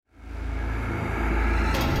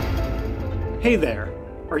Hey there.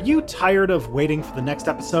 Are you tired of waiting for the next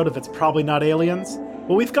episode of It's Probably Not Aliens?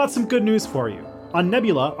 Well, we've got some good news for you. On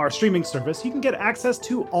Nebula, our streaming service, you can get access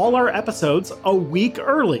to all our episodes a week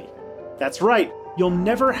early. That's right. You'll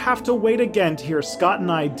never have to wait again to hear Scott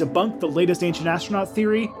and I debunk the latest ancient astronaut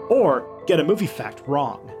theory or get a movie fact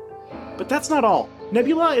wrong. But that's not all.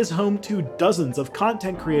 Nebula is home to dozens of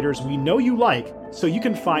content creators we know you like, so you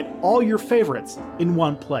can find all your favorites in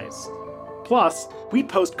one place. Plus, we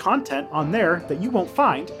post content on there that you won't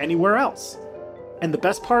find anywhere else. And the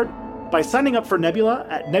best part? By signing up for Nebula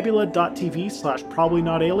at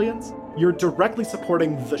nebula.tv/probablyNotAliens, you're directly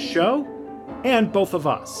supporting the show and both of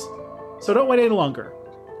us. So don't wait any longer.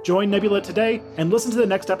 Join Nebula today and listen to the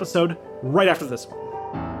next episode right after this one.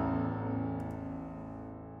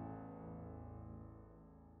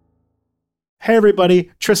 Hey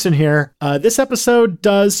everybody, Tristan here. This episode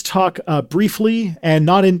does talk briefly and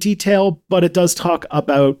not in detail, but it does talk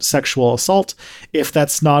about sexual assault. If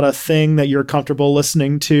that's not a thing that you're comfortable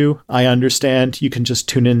listening to, I understand. You can just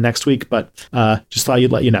tune in next week, but just thought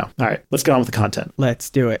you'd let you know. All right, let's get on with the content.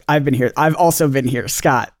 Let's do it. I've been here. I've also been here.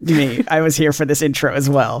 Scott, me. I was here for this intro as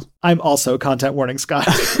well. I'm also content warning, Scott.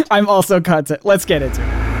 I'm also content. Let's get into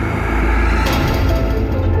it.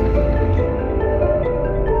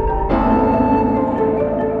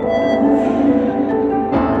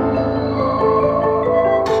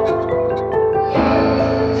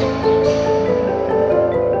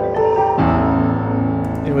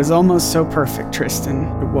 It was almost so perfect, Tristan.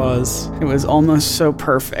 It was. It was almost so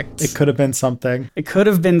perfect. It could have been something. It could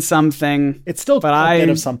have been something. It's still a bit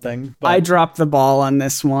of something. But I dropped the ball on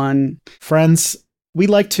this one. Friends, we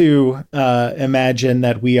like to imagine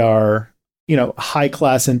that we are,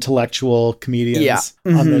 high-class intellectual comedians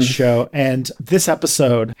on this show. And this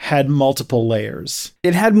episode had multiple layers.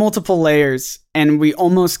 It had multiple layers, and we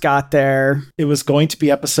almost got there. It was going to be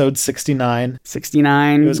episode 69.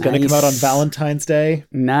 69. It was going to come out on Valentine's Day.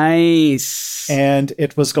 Nice. And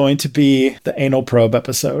it was going to be the anal probe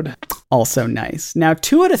episode. Also nice. Now,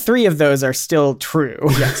 2 out of 3 of those are still true.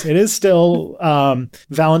 Yes, it is still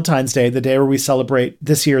Valentine's Day, the day where we celebrate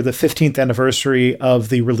this year the 15th anniversary of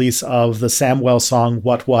the release of the Samwell song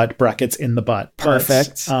 "What" brackets in the butt.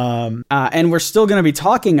 Perfect. And we're still going to be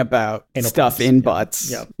talking about stuff in butts.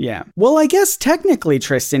 Yep. Yeah. Well, I guess technically,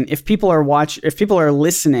 Tristan, if people are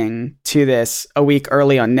listening to this a week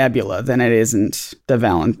early on Nebula, then it isn't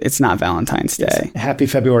it's not Valentine's Day. Happy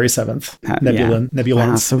February 7th. Nebulans.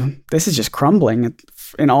 Wow, so this is just crumbling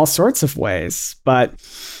in all sorts of ways, but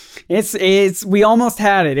we almost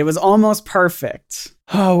had it. It was almost perfect.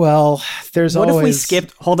 Oh, well, What if we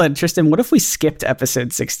skipped, hold on, Tristan, what if we skipped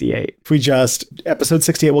episode 68? Episode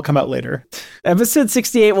 68 will come out later. Episode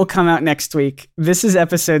 68 will come out next week. This is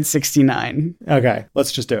episode 69. Okay,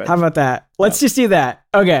 let's just do it. How about that? Let's just do that.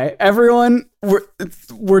 Okay, everyone,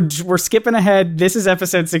 we're skipping ahead. This is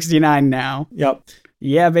episode 69 now. Yep.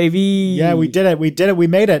 Yeah, baby. Yeah, we did it. We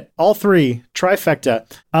made it. All 3. Trifecta.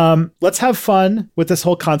 Let's have fun with this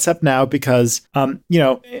whole concept now because,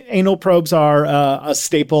 anal probes are a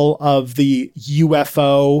staple of the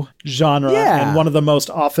UFO genre and one of the most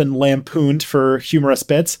often lampooned for humorous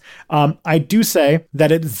bits. I do say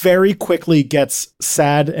that it very quickly gets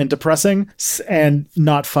sad and depressing and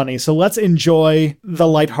not funny. So let's enjoy the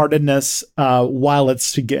lightheartedness while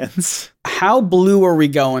it begins. How blue are we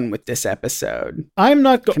going with this episode? I'm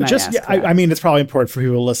not going I mean, it's probably important for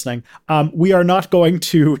people listening. We are not going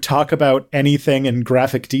to talk about anything in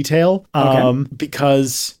graphic detail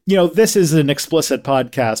because, this is an explicit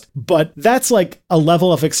podcast, but that's like a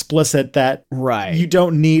level of explicit that you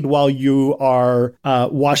don't need while you are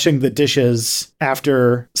washing the dishes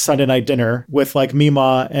after Sunday night dinner with like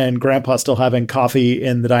Mima and Grandpa still having coffee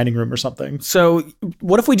in the dining room or something. So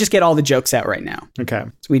what if we just get all the jokes out right now? Okay.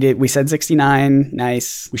 So we said 69.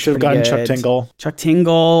 Nice. We should have gotten Chuck Tingle. Chuck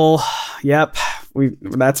Tingle. Yep.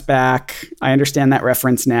 That's back. I understand that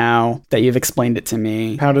reference now that you've explained it to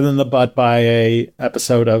me. Pounded in the butt by a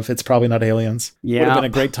episode of It's Probably Not Aliens. Yeah. Would have been a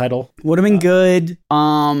great title. Would have been good.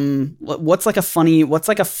 What's like a funny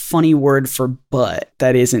word for butt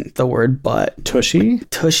that isn't the word butt? Tushy?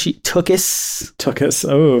 Tookus.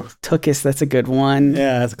 Oh. Tookus, that's a good one.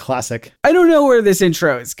 Yeah, that's a classic. I don't know where this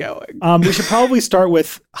intro is going. We should probably start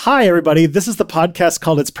with, hi everybody, this is the podcast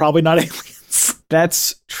called It's Probably Not Aliens.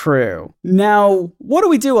 That's true. Now, what do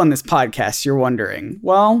we do on this podcast, you're wondering?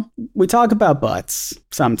 Well, we talk about butts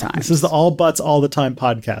sometimes. This is the All Butts All the Time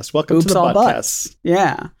podcast. Welcome to the all podcast. Butts.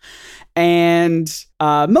 Yeah. And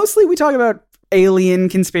mostly we talk about alien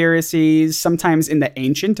conspiracies, sometimes in the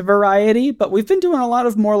ancient variety, but we've been doing a lot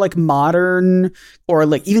of more like modern or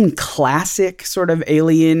like even classic sort of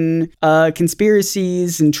alien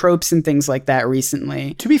conspiracies and tropes and things like that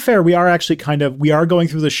recently. To be fair, we are actually we are going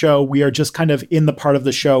through the show. We are just kind of in the part of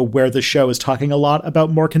the show where the show is talking a lot about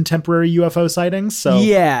more contemporary UFO sightings. So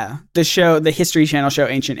yeah, the History Channel show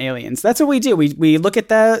Ancient Aliens. That's what we do. We look at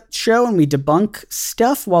that show and we debunk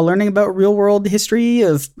stuff while learning about real world history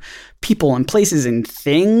of people and places and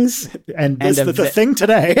things. And the thing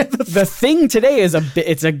today. The thing today is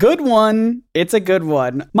it's a good one. It's a good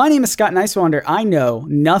one. My name is Scott Nicewander. I know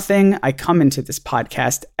nothing. I come into this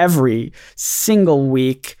podcast every single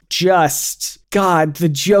week. Just, God, the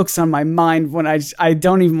jokes on my mind when I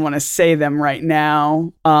don't even want to say them right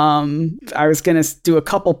now. I was going to do a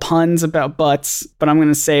couple puns about butts, but I'm going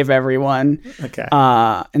to save everyone. Okay.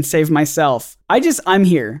 And save myself. I'm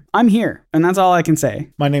here. And that's all I can say.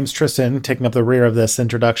 My name's Tristan, taking up the rear of this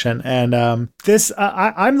introduction. And I'm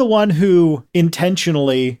the one who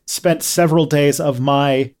intentionally spent several days of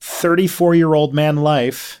my 34-year-old man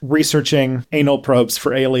life researching anal probes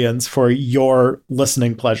for aliens for your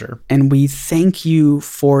listening pleasure. And we thank you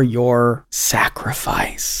for your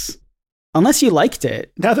sacrifice. Unless you liked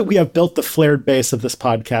it. Now that we have built the flared base of this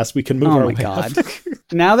podcast, we can move our way up.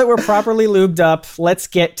 Now that we're properly lubed up, let's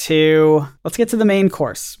get to the main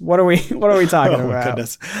course. What are we talking about? My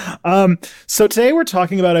goodness. So today we're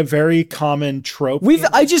talking about a very common trope.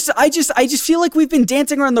 I just feel like we've been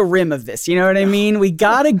dancing around the rim of this. You know what I mean? We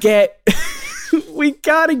gotta get we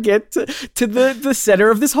gotta get to the center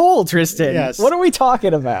of this hole, Tristan. Yes. What are we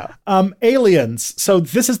talking about? Aliens. So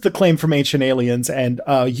this is the claim from Ancient Aliens and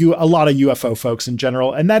a lot of UFO folks in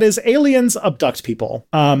general, and that is aliens abduct people.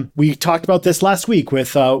 We talked about this last week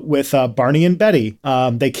with Barney and Betty.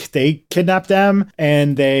 They kidnapped them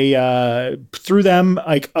and they threw them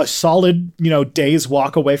like a solid day's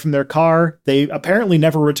walk away from their car. They apparently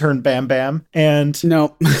never returned Bam Bam. And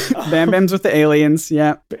no, Bam Bam's with the aliens.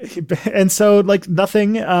 Yeah, and so like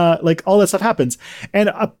nothing, like all that stuff happens. And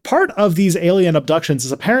a part of these alien abductions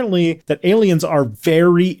is apparently that aliens are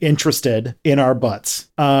very interested in our butts.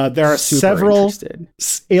 There are several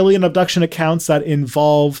alien abduction accounts that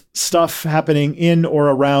involve stuff happening in or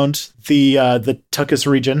around the Tuckus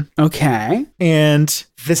region. Okay. And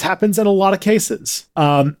this happens in a lot of cases.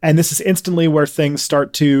 And this is instantly where things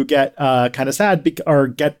start to get kind of sad or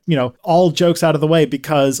get, all jokes out of the way,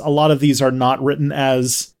 because a lot of these are not written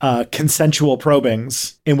as consensual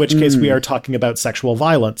probings, in which case we are talking about sexual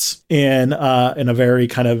violence in a very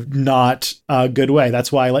kind of not good way.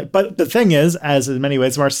 That's why but the thing is, as in many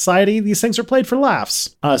ways of our society, these things are played for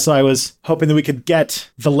laughs. So I was hoping that we could get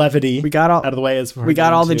the levity out of the way. We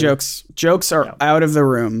got all the jokes. Jokes are out of the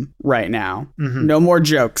room right now. Mm-hmm. No more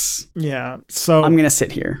jokes. Yeah. So I'm going to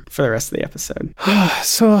sit here for the rest of the episode.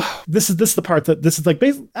 So this is the part that this is like,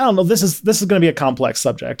 I don't know. This is going to be a complex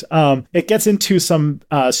subject. It gets into some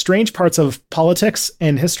strange parts of politics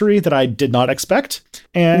and history that I did not expect.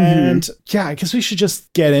 And yeah, I guess we should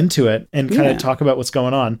just get into it and kind of talk about what's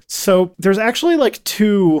going on. So there's actually like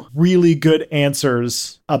two really good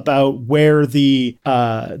answers about where the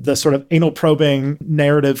sort of anal probing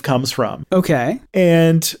narrative comes from. Okay.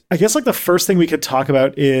 And I guess like the first thing we could talk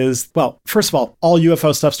about is, well, first of all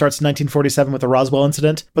UFO stuff starts in 1947 with the Roswell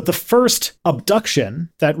incident, but the first abduction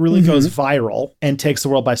that really goes viral and takes the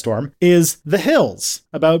world by storm is The Hills,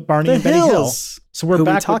 about Barney and Betty Hill. So we're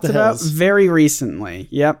back with The Hills. Very recently.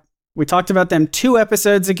 Yep. We talked about them 2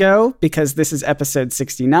 episodes ago because this is episode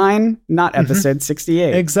 69, not episode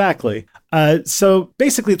 68. Exactly. So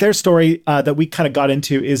basically their story that we kind of got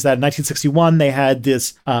into is that in 1961, they had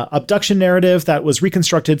this abduction narrative that was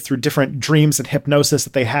reconstructed through different dreams and hypnosis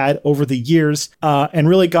that they had over the years and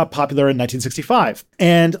really got popular in 1965.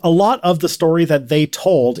 And a lot of the story that they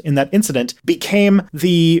told in that incident became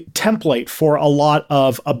the template for a lot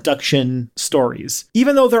of abduction stories.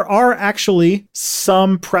 Even though there are actually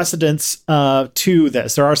some precedents to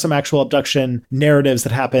this, there are some actual abduction narratives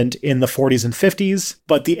that happened in the 40s and 50s,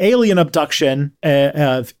 but the alien abduction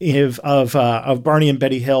of Barney and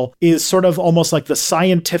Betty Hill is sort of almost like the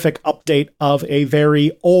scientific update of a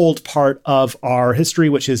very old part of our history,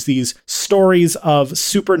 which is these stories of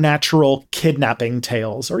supernatural kidnapping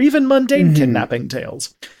tales or even mundane kidnapping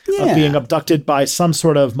tales. Yeah. being abducted by some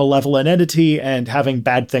sort of malevolent entity and having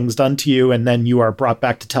bad things done to you, and then you are brought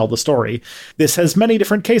back to tell the story. This has many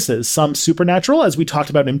different cases, some supernatural, as we talked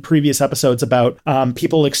about in previous episodes about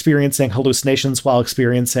people experiencing hallucinations while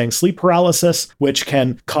experiencing sleep paralysis, which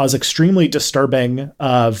can cause extremely disturbing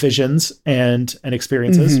visions and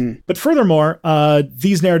experiences. But furthermore,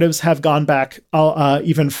 these narratives have gone back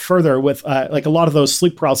even further with like a lot of those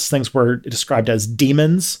sleep paralysis things were described as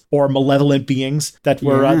demons or malevolent beings that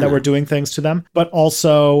were doing things to them. But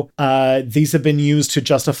also these have been used to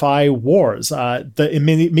justify wars.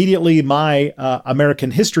 Immediately my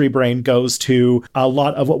American history brain goes to a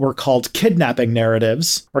lot of what were called kidnapping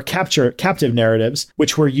narratives or captive narratives,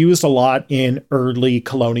 which were used a lot in early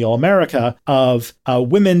colonial America of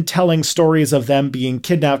women telling stories of them being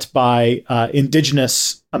kidnapped by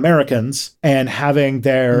indigenous Americans and having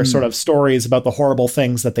their sort of stories about the horrible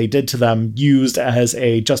things that they did to them used as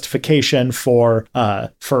a justification for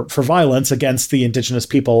violence against the indigenous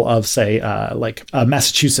people of, say,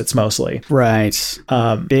 Massachusetts mostly. Right.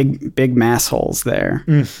 Big massholes there,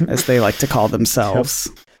 as they like to call themselves.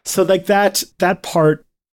 Yep. So like that part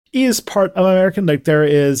is part of American. Like there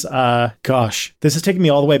is, this is taking me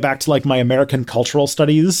all the way back to like my American cultural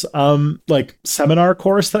studies, like seminar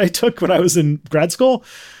course that I took when I was in grad school,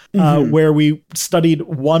 where we studied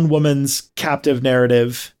one woman's captive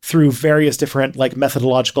narrative through various different like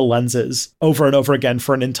methodological lenses over and over again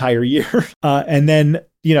for an entire year. And then,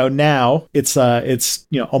 now it's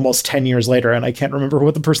almost 10 years later and I can't remember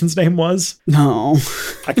what the person's name was. No.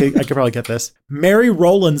 I could probably get this. Mary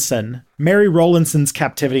Rowlandson's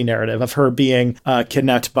captivity narrative of her being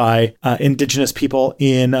kidnapped by indigenous people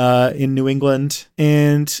in New England.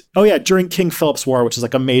 And during King Philip's War, which is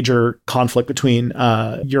like a major conflict between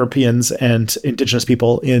Europeans and indigenous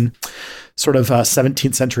people in sort of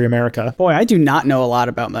 17th century America. Boy, I do not know a lot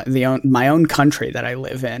about my own country that I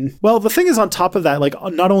live in. Well, the thing is, on top of that, like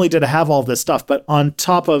not only did it have all this stuff, but on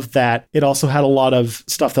top of that, it also had a lot of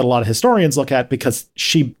stuff that a lot of historians look at because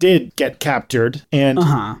she did get captured, and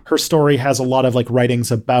her story has a lot of like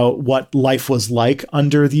writings about what life was like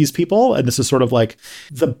under these people. And this is sort of like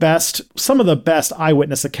some of the best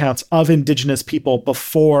eyewitness accounts of indigenous people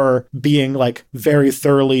before being like very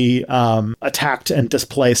thoroughly attacked and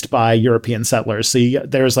displaced by European settlers. So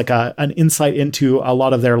there's like an insight into a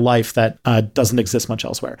lot of their life that doesn't exist much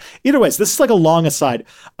elsewhere. Either ways, this is like a long aside.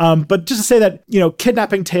 But just to say that,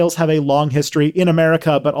 kidnapping tales have a long history in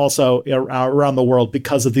America, but also around the world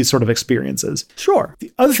because of these sort of experiences. Sure.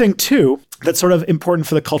 The other thing too, that's sort of important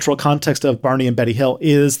for the cultural context of Barney and Betty Hill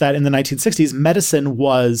is that in the 1960s, medicine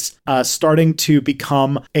was starting to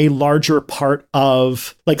become a larger part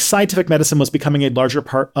of, like scientific medicine was becoming a larger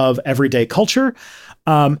part of everyday culture.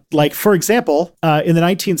 Like, for example, in the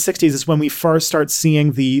 1960s is when we first start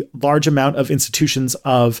seeing the large amount of institutions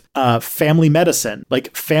of family medicine,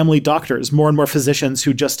 like family doctors, more and more physicians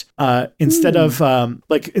who just instead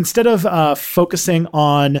of focusing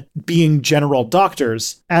on being general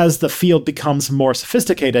doctors, as the field becomes more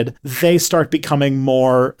sophisticated, they start becoming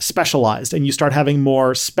more specialized, and you start having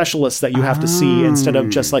more specialists that you have to see instead of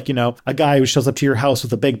just like, a guy who shows up to your house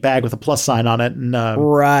with a big bag with a plus sign on it. And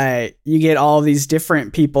right. You get all these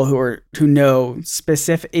different people who know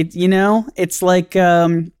specific, it's like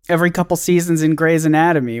every couple seasons in Grey's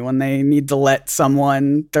Anatomy when they need to let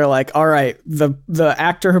someone, they're like, all right, the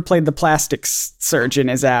actor who played the plastics surgeon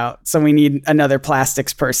is out, so we need another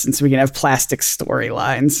plastics person so we can have plastics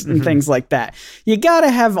storylines and things like that. You gotta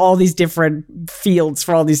have all these different fields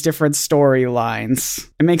for all these different storylines.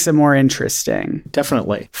 It makes it more interesting.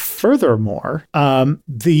 Definitely. Furthermore,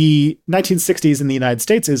 the 1960s in the United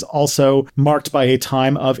States is also marked by a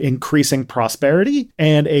time of increasing prosperity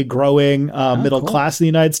and a growing middle class in the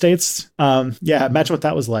United States. Imagine what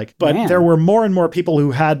that was like. But there were more and more people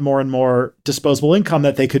who had more and more disposable income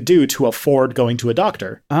that they could do to afford going to a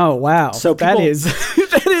doctor. Oh, wow. So that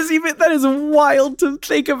is wild to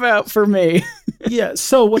think about for me. Yeah.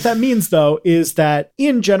 So what that means, though, is that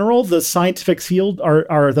in general, the scientific field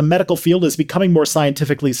or the medical field is becoming more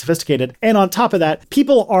scientifically sophisticated. And on top of that,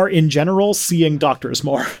 people are in general seeing doctors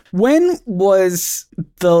more. When was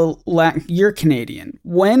you're Canadian.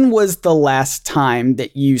 When was the last time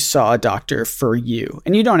that you saw a doctor for you?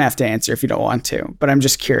 And you don't have to answer if you don't want to, but I'm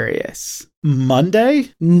just curious.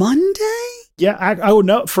 Monday? Yeah, I would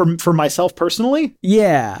know for myself personally.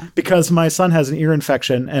 Yeah. Because my son has an ear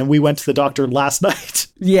infection and we went to the doctor last night.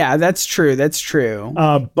 Yeah, that's true.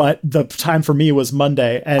 But the time for me was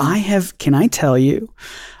Monday. And can I tell you,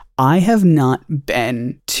 I have not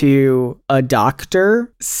been to a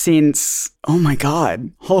doctor since Oh my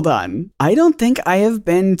God. Hold on. I don't think I have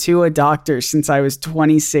been to a doctor since I was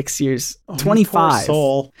 26 years, 25. Poor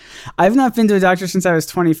soul. I've not been to a doctor since I was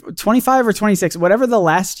 25 or 26, whatever the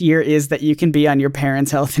last year is that you can be on your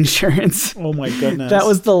parents' health insurance. Oh my goodness. That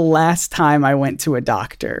was the last time I went to a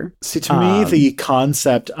doctor. See, to me, the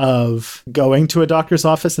concept of going to a doctor's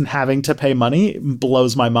office and having to pay money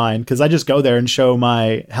blows my mind, because I just go there and show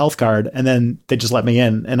my health card and then they just let me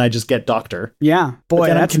in and I just get doctor. Yeah. Boy, but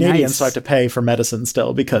then that's I'm Canadian, nice. so I have to pay for medicine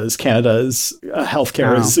still because Canada's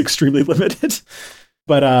healthcare is extremely limited.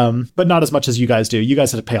 But not as much as you guys do. You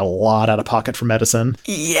guys have to pay a lot out of pocket for medicine.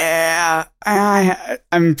 Yeah.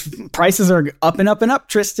 I'm prices are up and up and up,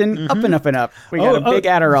 Tristan. Up and up and up. We got a big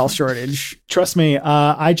Adderall shortage. Trust me,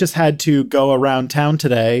 I just had to go around town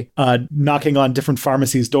today, knocking on different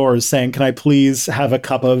pharmacies' doors saying, can I please have a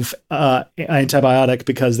cup of antibiotic,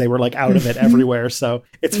 because they were like out of it everywhere. So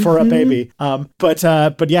it's for a baby. But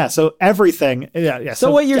yeah, so everything. Yeah.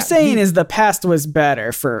 So what you're saying is the past was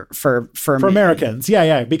better for Americans.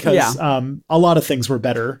 Yeah, because a lot of things were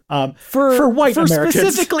better for white Americans.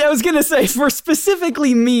 Specifically, I was going to say, for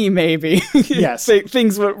specifically me, maybe. Yes.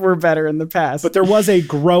 Things were better in the past. But there was a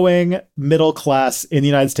growing middle class in the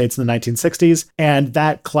United States in the 1960s, and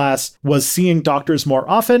that class was seeing doctors more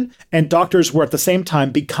often, and doctors were at the same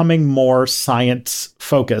time becoming more science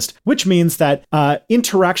focused, which means that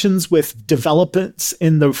interactions with developments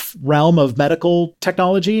in the realm of medical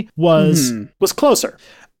technology was closer.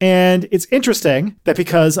 And it's interesting that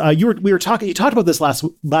because you talked about this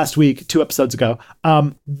last week, 2 episodes ago,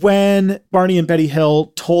 when Barney and Betty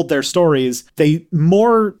Hill told their stories,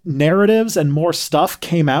 more narratives and more stuff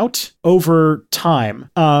came out over time.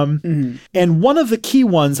 And one of the key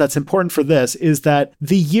ones that's important for this is that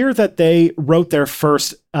the year that they wrote their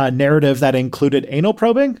first narrative that included anal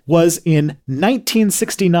probing was in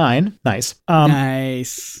 1969. Nice.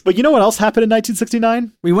 Nice. But you know what else happened in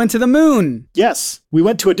 1969? We went to the moon. Yes. We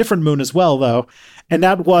went to a different moon as well, though. And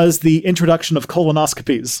that was the introduction of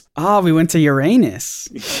colonoscopies. We went to Uranus.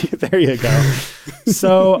 There you go.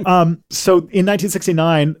 So in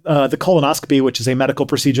 1969, the colonoscopy, which is a medical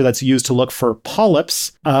procedure that's used to look for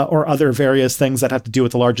polyps or other various things that have to do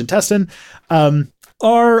with the large intestine,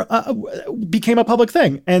 became a public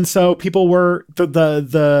thing. And so people were,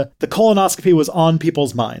 the colonoscopy was on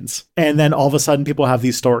people's minds. And then all of a sudden people have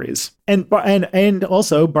these stories. And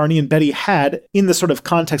also Barney and Betty had, in the sort of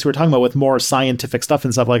context we were talking about with more scientific stuff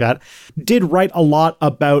and stuff like that, did write a lot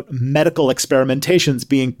about medical experimentations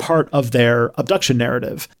being part of their abduction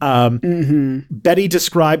narrative. Betty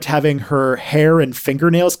described having her hair and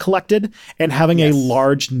fingernails collected and having a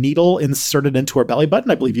large needle inserted into her belly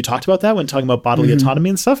button. I believe you talked about that when talking about bodily autonomy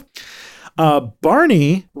and stuff.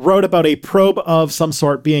 Barney wrote about a probe of some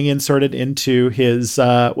sort being inserted into his,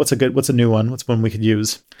 what's a new one? What's one we could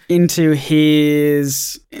use? Into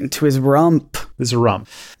his rump. His rump.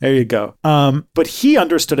 There you go. But he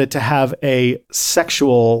understood it to have a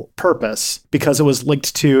sexual purpose because it was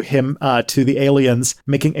linked to him, to the aliens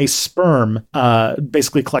making a sperm,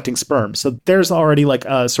 basically collecting sperm. So there's already like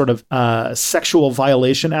a sort of sexual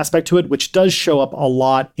violation aspect to it, which does show up a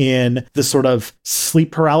lot in the sort of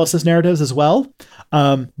sleep paralysis narratives as well.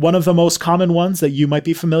 One of the most common ones that you might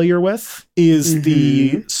be familiar with is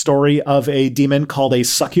the story of a demon called a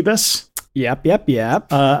succubus. Yep.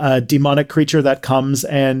 A demonic creature that comes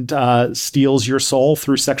and steals your soul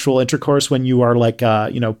through sexual intercourse when you are like,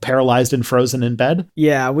 paralyzed and frozen in bed.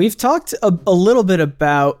 Yeah, we've talked a little bit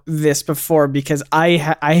about this before because I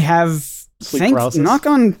have, knock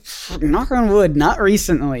on wood, not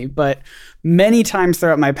recently, but many times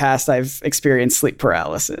throughout my past, I've experienced sleep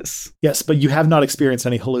paralysis. Yes, but you have not experienced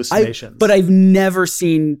any hallucinations. But I've never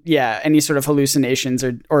seen, any sort of hallucinations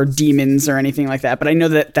or demons or anything like that. But I know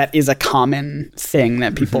that is a common thing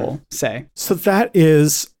that people say. So that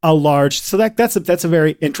is that's a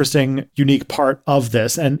very interesting, unique part of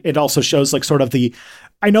this. And it also shows like sort of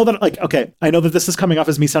I know that this is coming off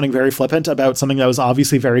as me sounding very flippant about something that was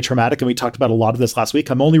obviously very traumatic, and we talked about a lot of this last week.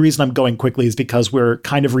 The only reason I'm going quickly is because we're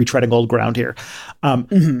kind of retreading old ground here.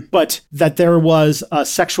 But that there was a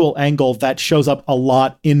sexual angle that shows up a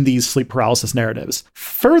lot in these sleep paralysis narratives.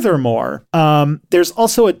 Furthermore, there's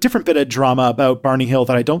also a different bit of drama about Barney Hill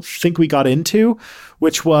that I don't think we got into,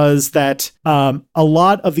 which was that a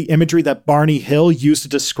lot of the imagery that Barney Hill used to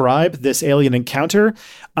describe this alien encounter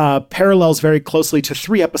parallels very closely to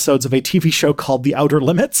 3 episodes of a TV show called The Outer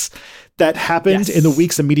Limits that happened in the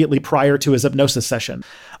weeks immediately prior to his hypnosis session.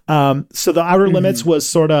 So the Outer Limits was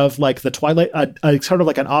sort of like the Twilight, sort of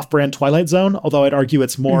like an off-brand Twilight Zone, although I'd argue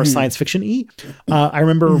it's more science fiction-y. I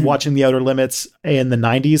remember watching the Outer Limits in the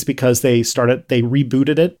 90s because they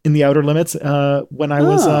rebooted it in the Outer Limits when I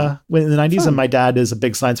was in the 90s, and my dad is a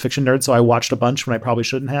big science fiction nerd, so I watched a bunch when I probably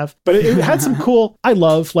shouldn't have. But it had some cool, I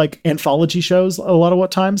love like anthology shows a lot of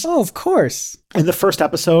times. Oh, of course. And the first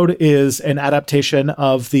episode is an adaptation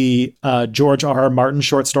of the George R.R. Martin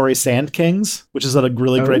short story Sand Kings, which is a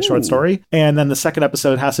really great short story. And then the second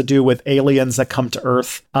episode has to do with aliens that come to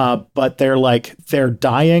Earth, but they're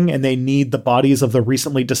dying and they need the bodies of the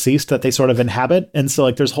recently deceased that they sort of inhabit. And so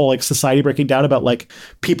like there's whole like society breaking down about like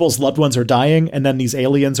people's loved ones are dying and then these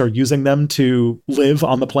aliens are using them to live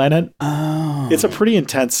on the planet. Oh. It's a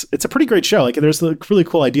pretty great show. Like there's like, really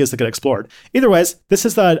cool ideas that get explored. Either ways, this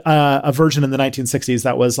is a version in the 1960s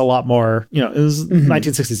that was a lot more, it was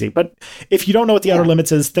 1960s-y. But if you don't know what the Outer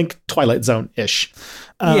Limits is, think Twilight Zone-ish.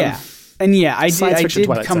 And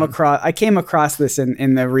I came across this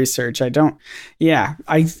in the research. I don't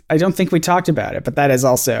think we talked about it, but that is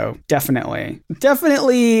also definitely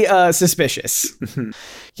suspicious.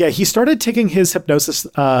 Yeah, he started taking his hypnosis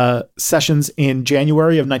sessions in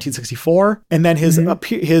January of 1964, and then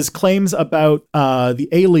his claims about the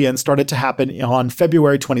alien started to happen on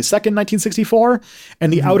February 22nd, 1964,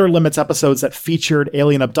 and the Outer Limits episodes that featured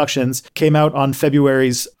alien abductions came out on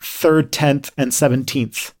February's 3rd, 10th, and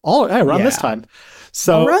 17th. All around this time.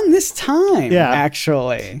 So around this time,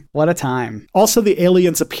 actually. What a time. Also, the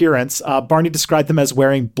aliens' appearance, Barney described them as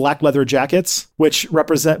wearing black leather jackets, which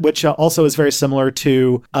also is very similar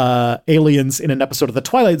to aliens in an episode of The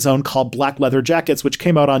Twilight Zone called Black Leather Jackets, which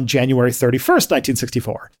came out on January 31st,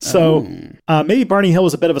 1964. So maybe Barney Hill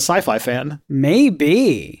was a bit of a sci-fi fan.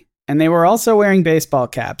 Maybe. And they were also wearing baseball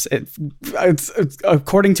caps. It's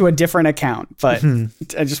according to a different account, but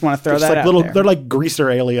I just want to throw that out there. They're like greaser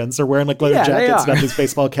aliens. They're wearing like leather jackets and got these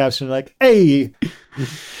baseball caps, and you're like, hey,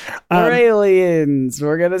 we're aliens.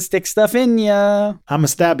 We're gonna stick stuff in ya. I'm gonna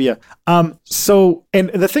stab you. So, and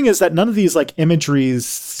the thing is that none of these like imagery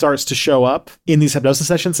starts to show up in these hypnosis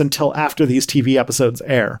sessions until after these TV episodes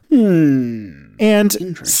air. And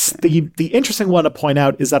the interesting one to point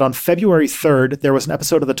out is that on February 3rd, there was an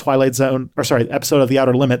episode of episode of The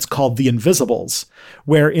Outer Limits called The Invisibles,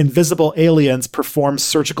 where invisible aliens perform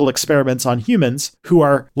surgical experiments on humans who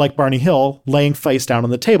are, like Barney Hill, laying face down on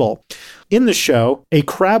the table. In the show, a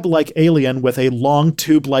crab-like alien with a long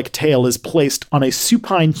tube-like tail is placed on a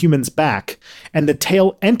supine human's back, and the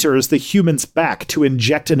tail enters the human's back to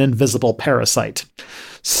inject an invisible parasite.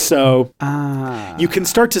 So you can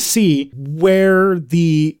start to see where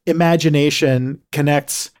the imagination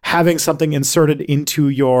connects having something inserted into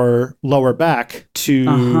your lower back to,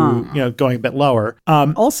 going a bit lower.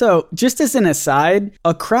 Also, just as an aside,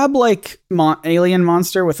 a crab-like alien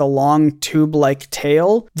monster with a long tube-like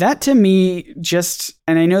tail, that to me just,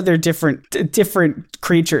 and I know they're different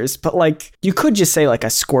creatures, but like you could just say like a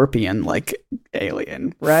scorpion-like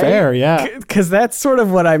alien, right? Fair, yeah. Because that's sort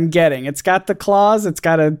of what I'm getting. It's got the claws, it's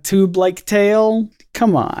got a tube-like tail.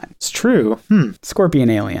 Come on. It's true. Scorpion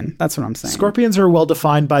alien. That's what I'm saying. Scorpions are well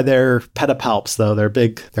defined by their pedipalps, though. Their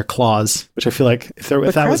claws, which I feel like if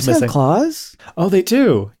that was missing. Have claws? Oh, they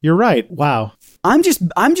do. You're right. Wow. I'm just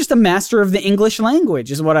a master of the English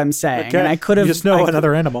language, is what I'm saying. Okay. And I could have. You just know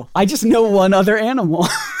another animal. I just know one other animal.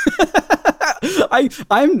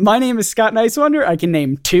 My name is Scott Nicewonder. I can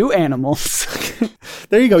name 2 animals.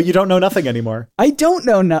 There you go. You don't know nothing anymore. I don't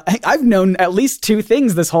know. I've known at least 2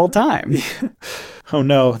 things this whole time. Oh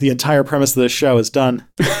no, the entire premise of this show is done.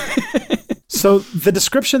 So the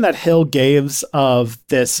description that Hill gives of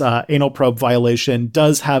this anal probe violation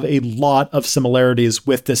does have a lot of similarities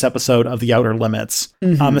with this episode of The Outer Limits,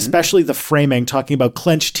 especially the framing, talking about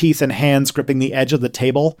clenched teeth and hands gripping the edge of the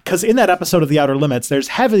table. Because in that episode of The Outer Limits, there's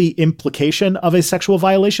heavy implication of a sexual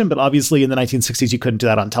violation, but obviously in the 1960s, you couldn't do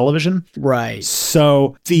that on television. Right.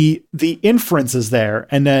 So the inference is there.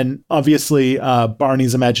 And then obviously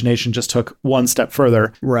Barney's imagination just took one step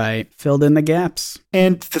further. Right. Filled in the gaps.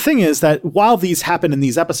 And the thing is that while these happen in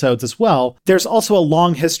these episodes as well, there's also a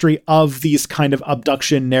long history of these kind of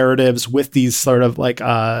abduction narratives with these sort of like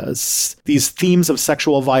these themes of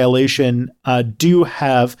sexual violation do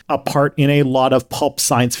have a part in a lot of pulp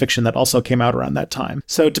science fiction that also came out around that time.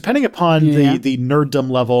 So depending upon the nerddom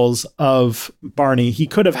levels of Barney, he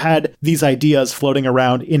could have had these ideas floating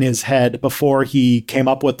around in his head before he came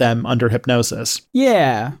up with them under hypnosis.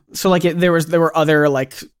 Yeah. So like there were other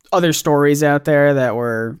like other stories out there that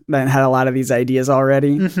had a lot of these ideas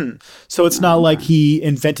already. Mm-hmm. So it's not like he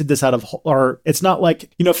invented this or it's not like,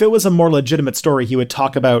 if it was a more legitimate story, he would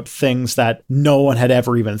talk about things that no one had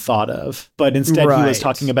ever even thought of. But instead he was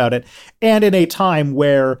talking about it. And in a time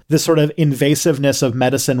where this sort of invasiveness of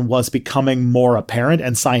medicine was becoming more apparent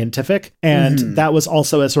and scientific. And that was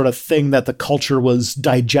also a sort of thing that the culture was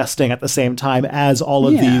digesting at the same time as all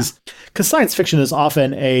of these, because science fiction is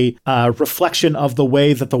often a reflection of the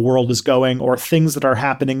way that the world is going or things that are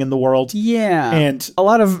happening in the world. Yeah. And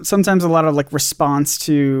sometimes a lot of like response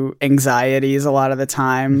to anxieties a lot of the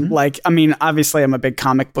time. Like, I mean, obviously I'm a big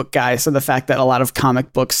comic book guy. So the fact that a lot of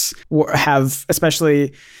comic books have,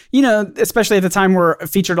 especially at the time, were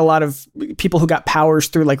featured a lot of people who got powers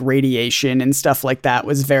through like radiation and stuff like that,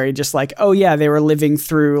 was very just like, oh yeah, they were living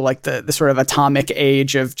through like the sort of atomic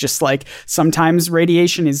age of just like, sometimes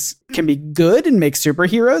radiation can be good and make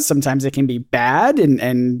superheroes. Sometimes it can be bad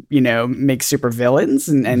and make super villains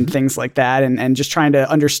and things like that. And just trying to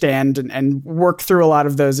understand and work through a lot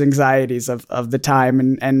of those anxieties of the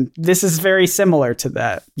time. And this is very similar to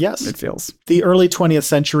that. Yes. It feels. The early 20th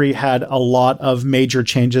century had a lot of major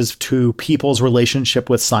changes to people's relationship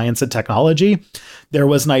with science and technology. There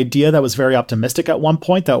was an idea that was very optimistic at one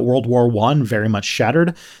point that World War I very much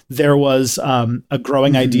shattered. There was a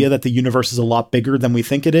growing idea that the universe is a lot bigger than we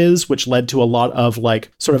think it is, which led to a lot of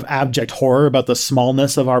like sort of abject horror about the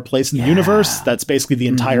smallness of our place in the universe. That's basically the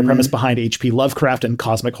entire premise behind H.P. Lovecraft and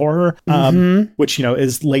cosmic horror, which,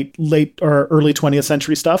 is late or early 20th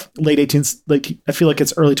century stuff. Late 18th, like I feel like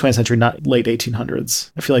it's early 20th century, not late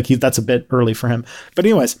 1800s. I feel like that's a bit early for him. But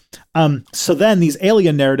anyways, so then these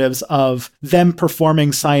alien narratives of them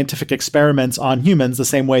performing scientific experiments on humans the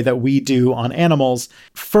same way that we do on animals,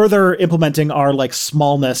 further implementing our like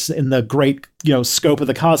smallness in the great scope of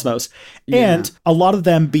the cosmos, and a lot of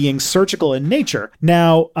them being surgical in nature.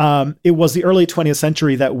 Now, it was the early 20th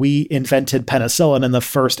century that we invented penicillin and the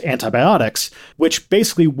first antibiotics, which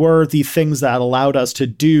basically were the things that allowed us to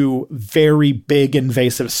do very big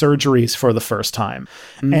invasive surgeries for the first time.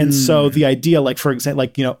 And so the idea, like, for example,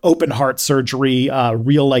 like, open heart surgery,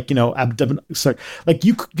 real, like, abdomen, like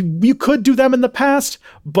you could do them in the past,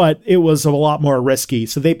 but it was a lot more risky.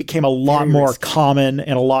 So they became a lot more common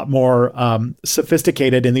and a lot more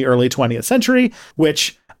sophisticated in the early 20th century,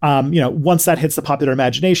 which, once that hits the popular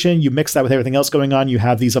imagination, you mix that with everything else going on, you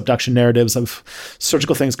have these abduction narratives of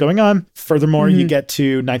surgical things going on. Furthermore, you get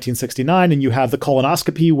to 1969 and you have the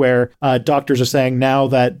colonoscopy where doctors are saying now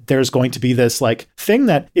that there's going to be this like thing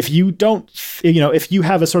that if you don't, if you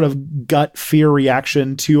have a sort of gut fear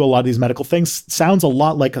reaction to a lot of these medical things, sounds a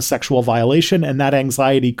lot like a sexual violation. And that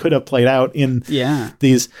anxiety could have played out in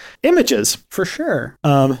these images. For sure.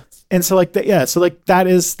 And so like that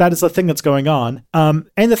is the thing that's going on.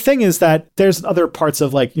 And the thing is that there's other parts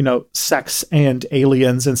of like, sex and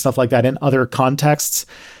aliens and stuff like that in other contexts.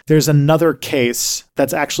 There's another case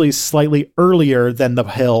that's actually slightly earlier than the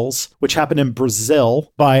Hills, which happened in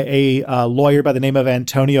Brazil by a lawyer by the name of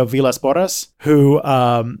Antonio Villas-Boas, who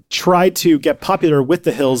tried to get popular with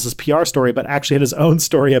the Hills' as PR story, but actually had his own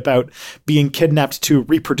story about being kidnapped to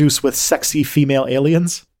reproduce with sexy female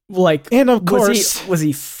aliens. Like, and of course, was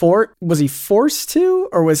he forced to,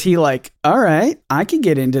 or was he like, all right, I could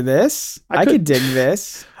get into this. I could dig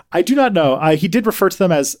this. I do not know. He did refer to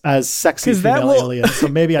them as sexy female aliens, so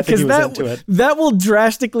maybe I think he was into it. That will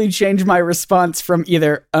drastically change my response from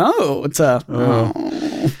either oh.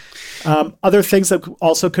 Other things that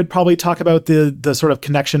also could probably talk about the sort of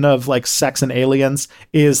connection of like sex and aliens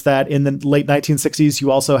is that in the late 1960s, you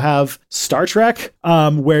also have Star Trek,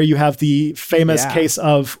 where you have the famous case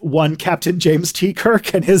of one Captain James T.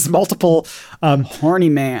 Kirk and his multiple horny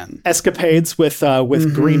man escapades with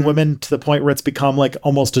green women to the point where it's become like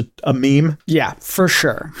almost a meme. Yeah, for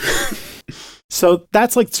sure. So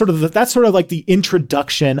that's like sort of like the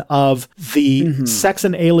introduction of the sex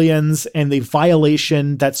and aliens and the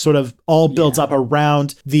violation that sort of all builds up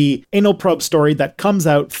around the anal probe story that comes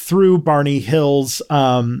out through Barney Hill's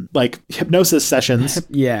like hypnosis sessions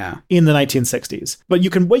in the 1960s. But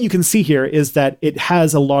what you can see here is that it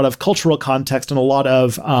has a lot of cultural context and a lot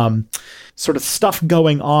of sort of stuff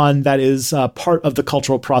going on that is part of the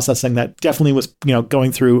cultural processing that definitely was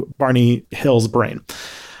going through Barney Hill's brain.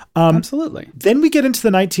 Absolutely. Then we get into the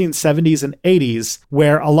 1970s and 80s,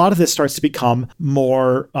 where a lot of this starts to become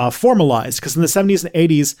more formalized, because in the 70s and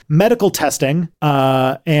 80s, medical testing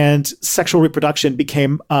and sexual reproduction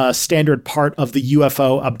became a standard part of the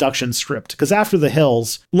UFO abduction script. Because after the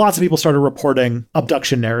Hills, lots of people started reporting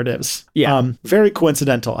abduction narratives. Yeah. Very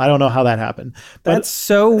coincidental. I don't know how that happened. But that's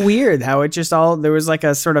so weird how it just there was like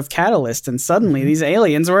a sort of catalyst and suddenly these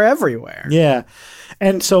aliens were everywhere. Yeah.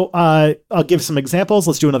 And so I'll give some examples.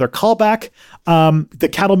 Let's do another callback. The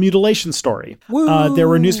cattle mutilation story. There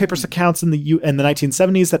were newspaper accounts in the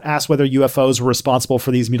 1970s that asked whether UFOs were responsible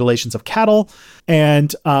for these mutilations of cattle.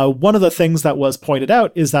 And one of the things that was pointed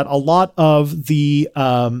out is that a lot of the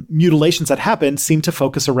mutilations that happened seemed to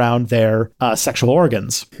focus around their sexual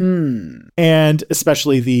organs. And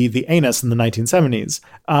especially the anus in the 1970s,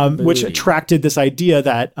 which attracted this idea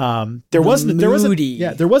that there was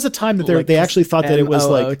a time that they actually thought that it was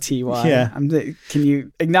like M-O-O-T-Y. Yeah. Can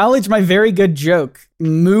you acknowledge my very good joke?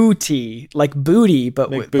 Mooty, like booty,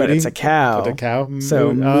 but it's a cow. But a cow.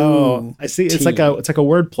 So I see. It's like a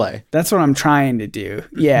word play. That's what I'm trying to do.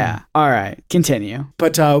 Yeah. All right. Continue.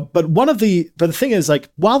 But the thing is, like,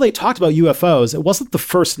 while they talked about UFOs, it wasn't the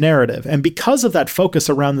first narrative, and because of that focus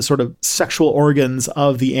around the sort of sexual organs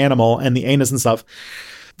of the animal and the anus and stuff,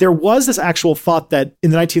 there was this actual thought that in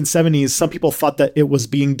the 1970s, some people thought that it was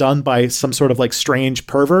being done by some sort of like strange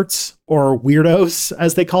perverts or weirdos,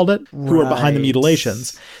 as they called it, who were behind the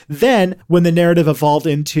mutilations. Then when the narrative evolved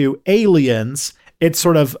into aliens, it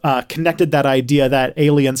sort of connected that idea that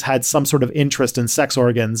aliens had some sort of interest in sex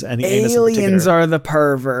organs and the anus in particular. Aliens are the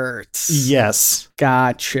perverts. Yes.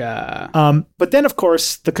 Gotcha. But then, of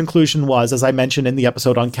course, the conclusion was, as I mentioned in the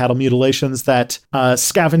episode on cattle mutilations, that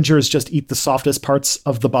scavengers just eat the softest parts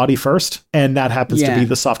of the body first, and that happens to be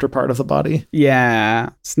the softer part of the body. Yeah.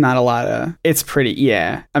 It's not a lot of... It's pretty...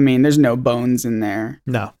 Yeah. I mean, there's no bones in there.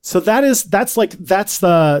 No. So that's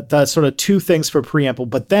the sort of two things for preamble.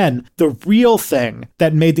 But then the real thing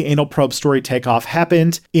that made the anal probe story take off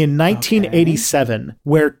happened in 1987,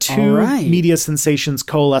 where two media sensations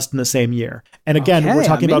coalesced in the same year. And again, we're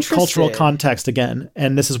talking about cultural context again.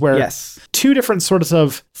 And this is where two different sorts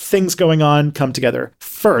of things going on come together.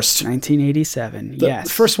 First, 1987. The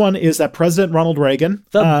first one is that President Ronald Reagan,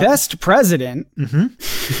 the best president.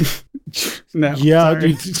 No, yeah,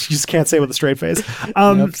 you just can't say it with a straight face.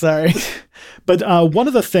 Nope, sorry. But one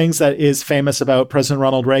of the things that is famous about President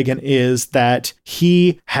Ronald Reagan is that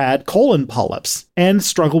he had colon polyps and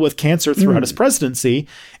struggled with cancer throughout his presidency.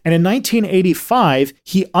 And in 1985,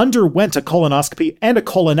 he underwent a colonoscopy and a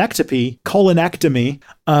colonectomy,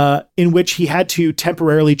 in which he had to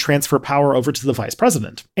temporarily transfer power over to the vice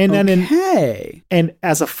president. And then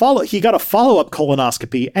as a he got a follow-up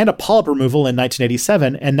colonoscopy and a polyp removal in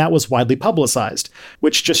 1987, and that was widely publicized,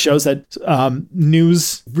 which just shows that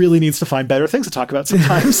news really needs to find better things to talk about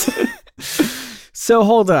sometimes. So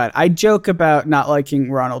hold on. I joke about not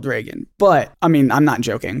liking Ronald Reagan, but I mean, I'm not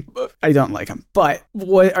joking. I don't like him. But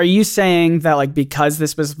what are you saying that, like, because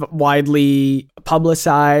this was widely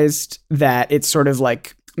publicized, that it's sort of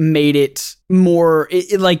like made it more,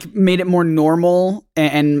 made it more normal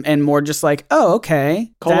and more just like, oh,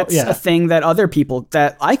 okay, that's a thing that other people,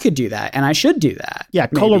 that I could do that and I should do that. Yeah,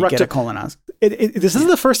 colorectal, get a colonoscopy. This isn't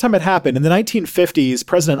the first time it happened. In the 1950s,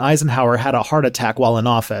 President Eisenhower had a heart attack while in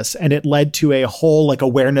office, and it led to a whole like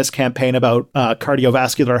awareness campaign about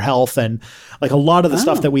cardiovascular health, and like a lot of the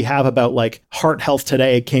stuff that we have about like heart health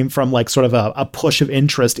today came from like sort of a push of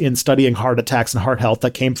interest in studying heart attacks and heart health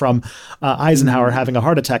that came from Eisenhower having a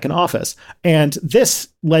heart attack in office. And this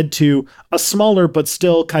led to a smaller but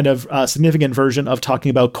still kind of significant version of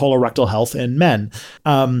talking about colorectal health in men.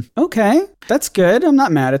 Okay, that's good. I'm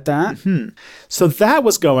not mad at that. So that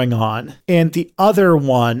was going on. And the other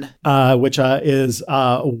one, which is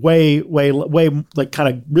way, like kind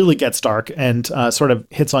of really gets dark and sort of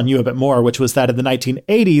hits on you a bit more, which was that in the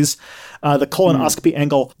 1980s, the colonoscopy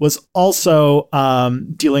angle was also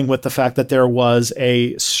dealing with the fact that there was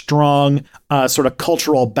a strong sort of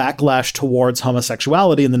cultural backlash towards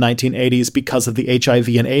homosexuality in the 1980s because of the HIV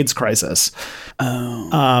and AIDS crisis.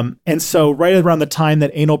 And so right around the time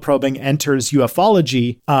that anal probing enters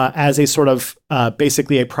ufology as a sort of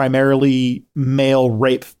basically a primarily male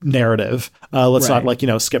rape narrative, let's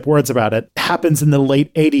not skip words about it, happens in the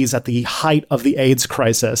late 80s at the height of the AIDS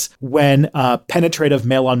crisis, when penetrative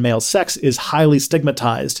male-on-male sex is highly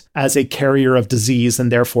stigmatized as a carrier of disease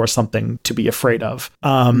and therefore something to be afraid of.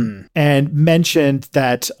 And mentioned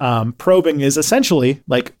that probing is essentially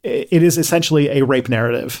a rape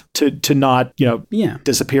narrative to not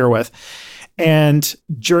disappear with. And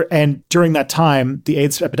during that time, the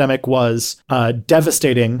AIDS epidemic was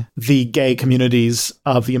devastating the gay communities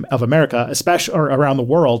of America, especially or around the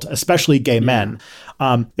world, especially gay men.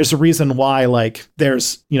 There's a reason why, like,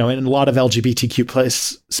 there's in a lot of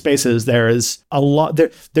LGBTQ spaces, there is a lot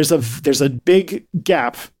there's a big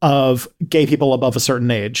gap of gay people above a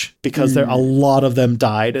certain age because a lot of them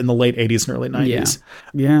died in the late 80s and early 90s.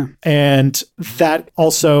 Yeah. And that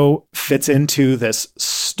also fits into this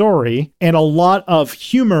story, and a lot of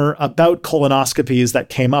humor about colonoscopies that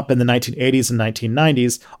came up in the 1980s and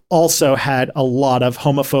 1990s also had a lot of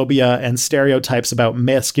homophobia and stereotypes about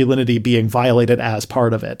masculinity being violated as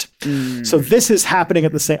part of it. So this is happening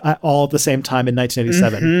at the same time in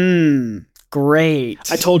 1987.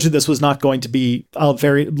 Great. I told you this was not going to be a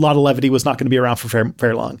lot of levity was not going to be around for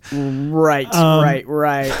very long. Right.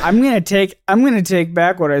 I'm gonna take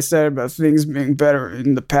back what I said about things being better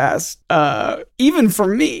in the past. Even for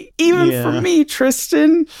me,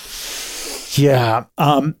 Tristan. Yeah.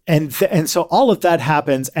 And so all of that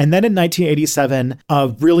happens. And then in 1987, a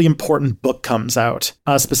really important book comes out,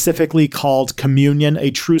 specifically called Communion,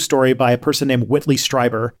 a True Story by a person named Whitley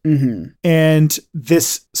Strieber. And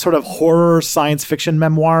this sort of horror science fiction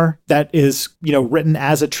memoir that is, written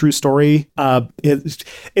as a true story.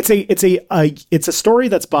 It's a story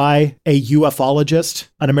that's by a ufologist,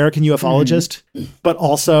 an American ufologist, but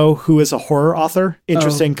also who is a horror author.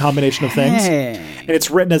 Interesting combination of things. And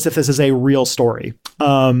it's written as if this is a real story.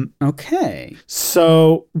 Okay.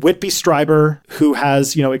 So Whitley Strieber, who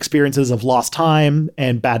has, experiences of lost time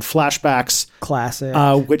and bad flashbacks. Classic.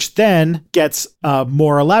 Which then gets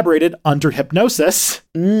more elaborated under hypnosis.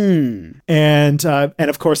 And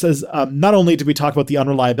of course, as not only did we talk about the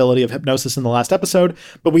unreliability of hypnosis in the last episode,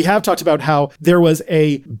 but we have talked about how there was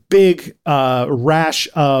a big rash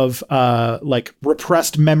of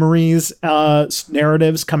repressed memories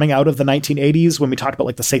narratives coming out of the 1980s when we talked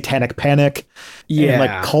about the Satanic Panic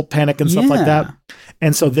and cult panic and stuff like that.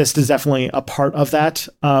 And so this is definitely a part of that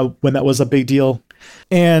when that was a big deal.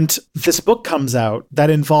 And this book comes out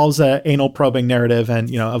that involves a anal probing narrative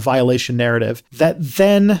and, a violation narrative that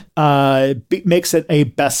then makes it a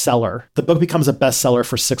bestseller. The book becomes a bestseller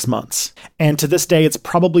for 6 months. And to this day, it's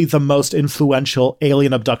probably the most influential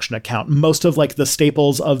alien abduction account. Most of the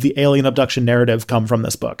staples of the alien abduction narrative come from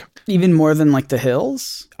this book. Even more than The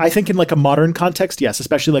Hills? I think in a modern context, yes,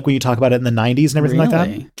 especially when you talk about it in the 90s and everything like that.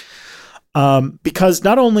 Because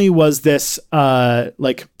not only was this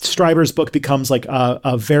Strieber's book becomes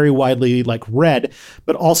a very widely read,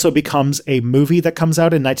 but also becomes a movie that comes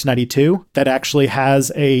out in 1992 that actually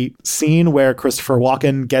has a scene where Christopher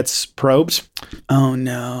Walken gets probed. Oh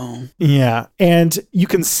no. Yeah. And you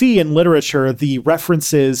can see in literature the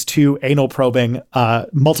references to anal probing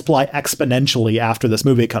multiply exponentially after this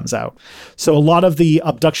movie comes out. So a lot of the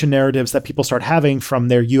abduction narratives that people start having from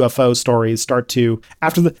their UFO stories start to,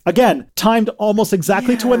 timed almost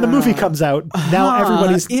exactly to when the movie comes out. Now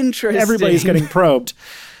everybody's getting probed.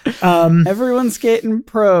 Everyone's getting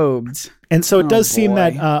probed. And so it does seem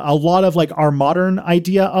that a lot of our modern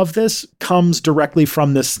idea of this comes directly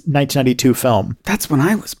from this 1992 film. That's when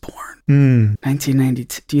I was born.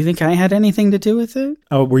 1992. Do you think I had anything to do with it?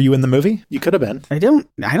 Oh, were you in the movie? You could have been. I don't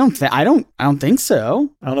think so.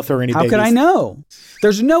 I don't know if there were any How babies. could I know?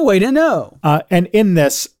 There's no way to know. And in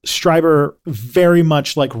this, Strieber very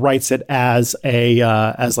much writes it as a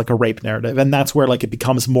rape narrative, and that's where it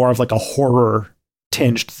becomes more of a horror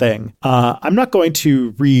tinged thing. I'm not going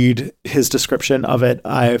to read his description of it.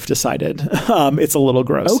 I've decided it's a little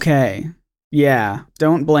gross. Okay. Yeah,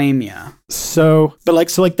 don't blame you. So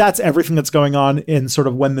that's everything that's going on in sort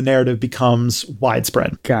of when the narrative becomes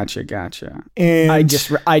widespread. Gotcha. And I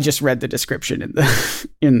just read the description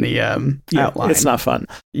in the outline. It's not fun.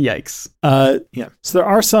 Yikes. So there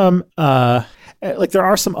are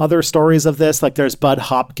some other stories of this. There's Bud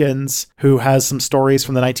Hopkins, who has some stories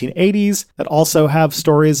from the 1980s that also have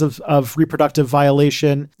stories of reproductive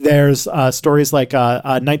violation. There's stories like a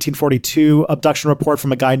 1942 abduction report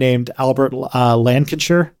from a guy named Albert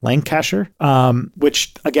Lancashire,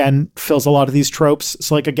 which again fills a lot of these tropes.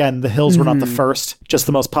 So the Hills were not the first, just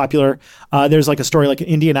the most popular. There's a story an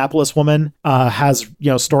Indianapolis woman has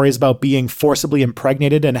stories about being forcibly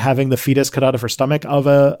impregnated and having the fetus cut out of her stomach of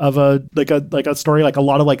a story, a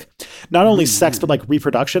lot of not only sex but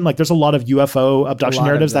reproduction. There's a lot of UFO abduction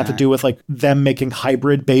narratives that have to do with them making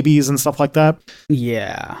hybrid babies and stuff like that.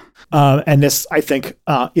 Yeah. And this, I think,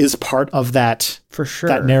 is part of that. For sure.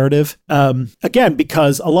 That narrative. Again,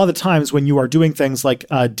 because a lot of the times when you are doing things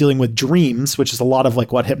dealing with dreams, which is a lot of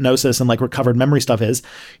what hypnosis and recovered memory stuff is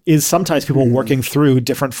sometimes people working through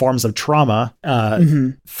different forms of trauma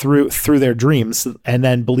through their dreams and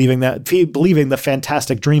then believing the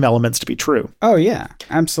fantastic dream elements to be true. Oh yeah,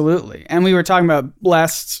 absolutely. And we were talking about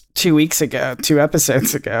last 2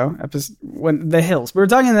 episodes ago, when The Hills. We were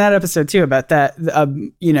talking in that episode too about that.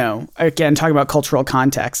 Again, talking about cultural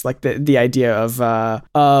context, the idea of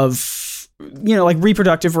like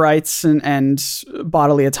reproductive rights and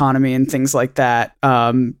bodily autonomy and things like that,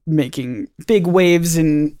 making big waves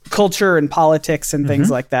in culture and politics and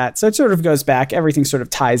things like that. So it sort of goes back. Everything sort of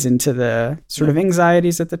ties into the sort of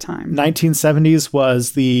anxieties at the time. 1970s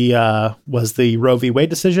was the Roe v. Wade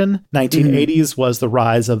decision. 1980s was the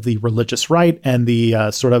rise of the religious right and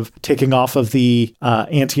the sort of taking off of the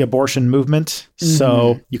anti-abortion movement.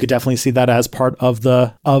 So you could definitely see that as part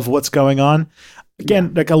of what's going on.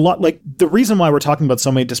 Again, like a lot, like the reason why we're talking about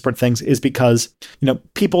so many disparate things is because,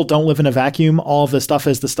 people don't live in a vacuum. All of this stuff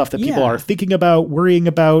is the stuff that people are thinking about, worrying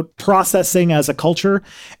about, processing as a culture.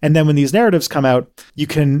 And then when these narratives come out, you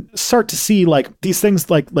can start to see like these things,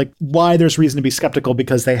 like why there's reason to be skeptical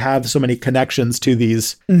because they have so many connections to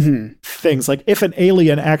these things. Like if an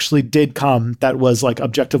alien actually did come that was like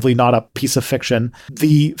objectively not a piece of fiction,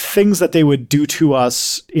 the things that they would do to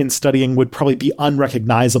us in studying would probably be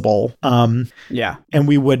unrecognizable. And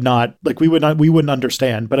we wouldn't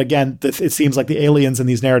understand. But again, it seems like the aliens in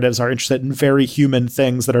these narratives are interested in very human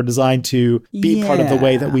things that are designed to be part of the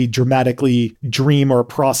way that we dramatically dream or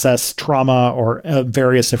process trauma or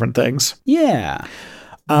various different things. Yeah.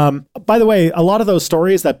 By the way, a lot of those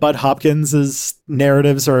stories that Bud Hopkins's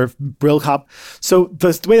narratives or so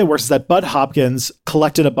the way that works is that Bud Hopkins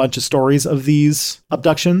collected a bunch of stories of these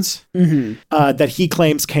abductions that he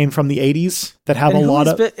claims came from the 80s that have a lot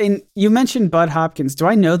of. And you mentioned Bud Hopkins. Do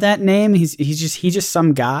I know that name? He's just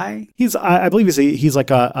some guy. I believe he's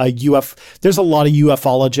like a There's a lot of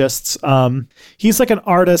ufologists. He's like an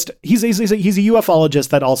artist. He's a ufologist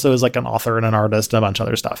that also is like an author and an artist and a bunch of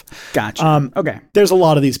other stuff. Gotcha. Okay. There's a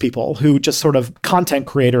lot of these people who just sort of content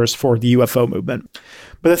creators for the UFO movement.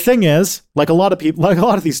 But the thing is, like a lot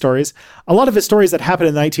of these stories, a lot of his stories that happened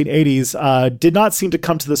in the 1980s did not seem to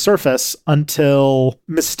come to the surface until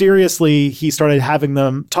mysteriously he started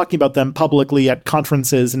talking about them publicly at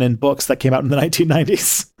conferences and in books that came out in the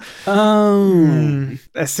 1990s.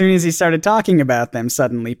 As soon as he started talking about them,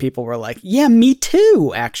 suddenly people were like, yeah, me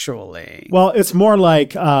too, actually. Well, it's more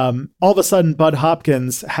like all of a sudden Bud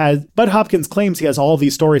Hopkins claims he has all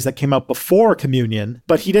these stories that came out before Communion,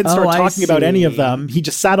 but he didn't start talking about any of them. He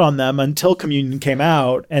just sat on them until Communion came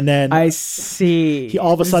out, and then I see. He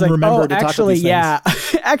all of a sudden remembered to talk about these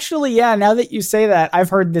things. Actually, yeah. Now that you say that, I've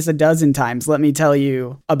heard this a dozen times. Let me tell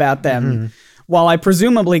you about them. While I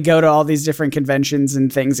presumably go to all these different conventions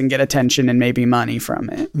and things and get attention and maybe money from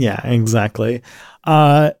it. Yeah, exactly.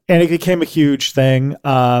 And it became a huge thing.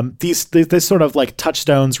 This sort of like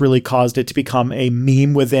touchstones really caused it to become a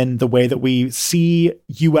meme within the way that we see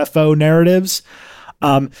UFO narratives.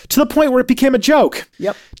 To the point where it became a joke.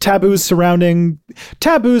 Yep. Taboos. I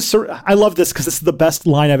love this because this is the best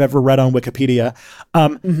line I've ever read on Wikipedia.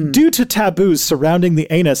 Due to taboos surrounding the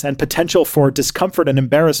anus and potential for discomfort and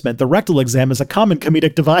embarrassment, the rectal exam is a common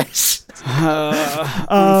comedic device.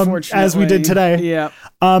 As we did today. Yeah.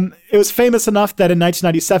 It was famous enough that in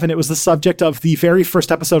 1997, it was the subject of the very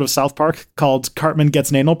first episode of South Park called Cartman Gets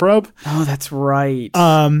an Anal Probe. Oh, that's right.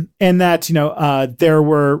 And that, there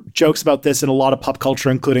were jokes about this in a lot of pop culture,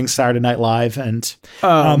 including Saturday Night Live. And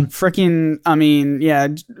John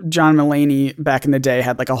Mulaney back in the day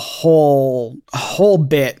had like a whole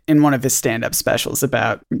bit in one of his stand-up specials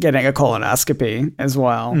about getting a colonoscopy as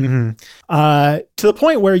well. To the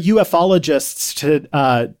point where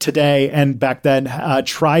ufologists today and back then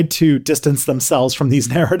tried to distance themselves from these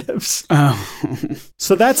narratives.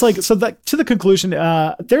 So that to the conclusion,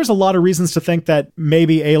 there's a lot of reasons to think that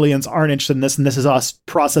maybe aliens aren't interested in this, and this is us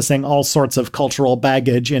processing all sorts of cultural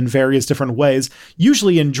baggage in various different ways,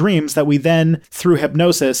 usually in dreams that we then, through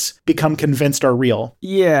hypnosis, become convinced are real.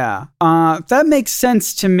 Yeah, that makes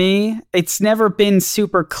sense to me. It's never been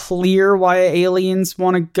super clear why aliens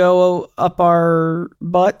want to go up our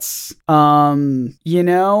butts.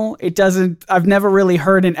 It doesn't. I've never really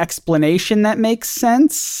heard an explanation that makes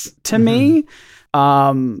sense to me.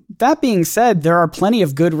 That being said, there are plenty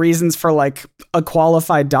of good reasons for like a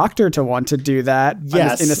qualified doctor to want to do that.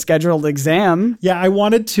 Yes. In a scheduled exam. Yeah, I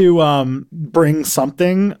wanted to bring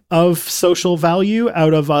something of social value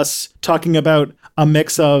out of us talking about a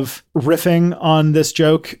mix of riffing on this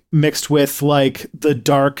joke mixed with like the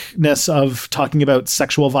darkness of talking about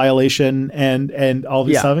sexual violation and all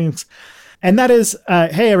these things. And that is,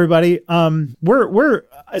 hey everybody, we're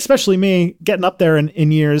especially me getting up there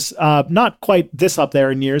in years, not quite this up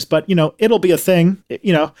there in years, but it'll be a thing, get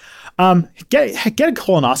a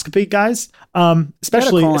colonoscopy, guys.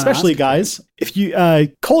 Especially guys, if you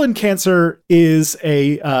colon cancer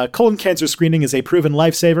screening is a proven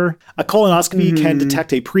lifesaver. A colonoscopy can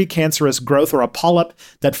detect a precancerous growth or a polyp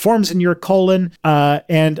that forms in your colon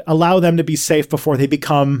and allow them to be safe before they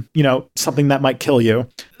become, something that might kill you.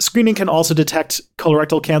 Screening can also detect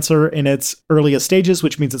colorectal cancer in its earliest stages,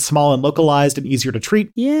 which means it's small and localized and easier to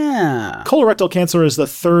treat. Yeah. Colorectal cancer is the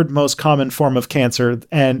third most common form of cancer,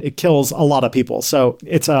 and it kills a lot of people. So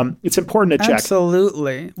it's important to check.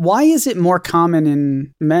 Absolutely. Why is it more common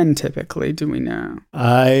in men typically? Do we know?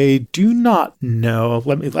 I do not know.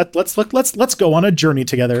 Let's go on a journey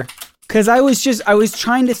together. Because I was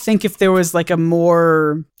trying to think if there was like a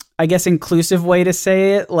more, I guess, inclusive way to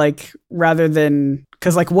say it, like rather than,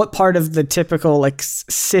 because like what part of the typical like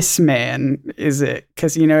cis man is it?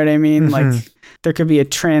 Because you know what I mean? Like there could be a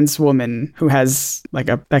trans woman who has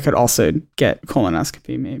that could also get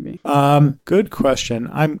colonoscopy maybe. Good question.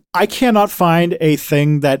 I cannot find a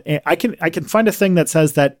thing that I can find a thing that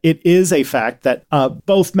says that it is a fact that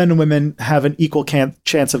both men and women have an equal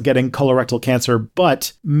chance of getting colorectal cancer,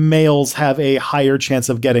 but males have a higher chance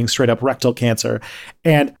of getting straight up rectal cancer.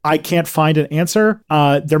 And I can't find an answer.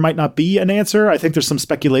 There might not be an answer. I think there's some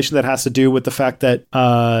speculation that has to do with the fact that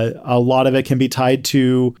a lot of it can be tied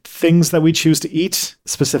to things that we choose to eat,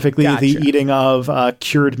 specifically the eating of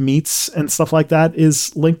cured meats and stuff like that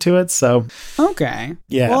is linked to it. So, okay.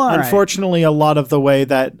 Yeah. Well, unfortunately, a lot of the way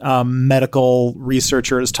that medical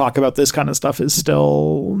researchers talk about this kind of stuff is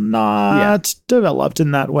still not developed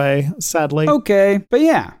in that way, sadly. Okay. But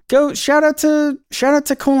yeah, shout out to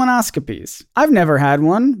colonoscopies. I've never had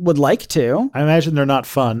one, would like to. I imagine they're not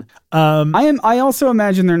fun. I also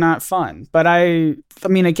imagine they're not fun, but I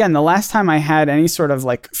mean, again, the last time I had any sort of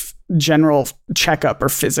like general checkup or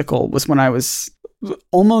physical was when I was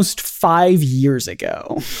almost 5 years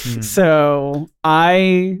ago. So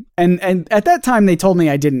and at that time they told me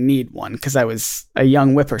I didn't need one because I was a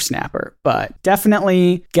young whippersnapper, but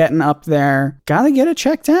definitely getting up there. Gotta get it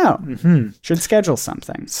checked out. Should schedule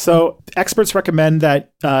something. So experts recommend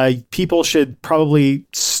that people should probably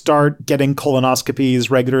start getting colonoscopies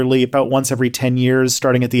regularly about once every 10 years,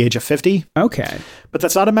 starting at the age of 50. Okay. But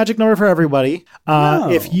that's not a magic number for everybody. No.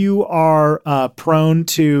 If you are prone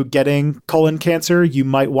to getting colon cancer, you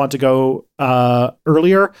might want to go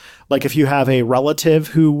earlier. Like if you have a relative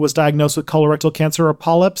who was diagnosed with colorectal cancer or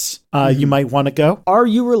polyps, you might want to go. Are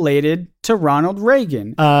you related to Ronald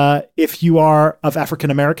Reagan? If you are of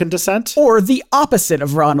African-American descent. Or the opposite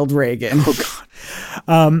of Ronald Reagan. Oh,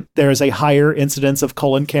 God. There is a higher incidence of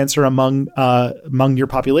colon cancer among your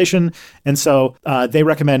population. And so they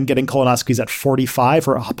recommend getting colonoscopies at 45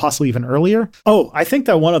 or possibly even earlier. Oh, I think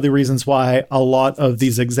that one of the reasons why a lot of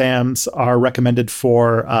these exams are recommended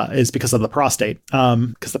for is because of the prostate.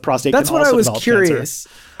 Because the prostate That's can also also what I was develop curious.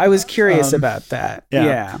 cancer. I was curious about that.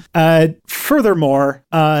 Yeah. Furthermore,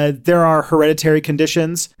 there are hereditary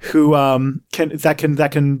conditions that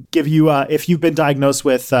can give you if you've been diagnosed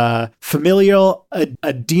with familial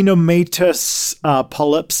adenomatous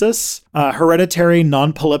polyposis, hereditary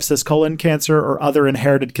non-polyposis colon cancer, or other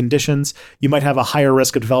inherited conditions, you might have a higher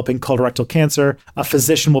risk of developing colorectal cancer. A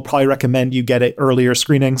physician will probably recommend you get earlier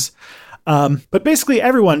screenings. But basically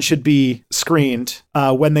everyone should be screened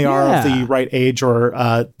when they are of the right age, or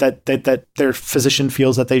that their physician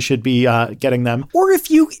feels that they should be getting them. Or if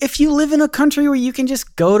you live in a country where you can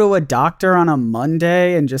just go to a doctor on a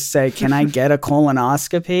Monday and just say, can I get a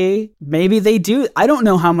colonoscopy? Maybe they do. I don't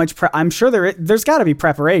know how much, I'm sure there's got to be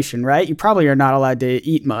preparation, right? You probably are not allowed to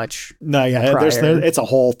eat much. No, yeah, it's a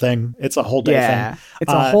whole thing. It's a whole day thing.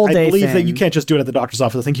 It's a whole day thing. I believe that you can't just do it at the doctor's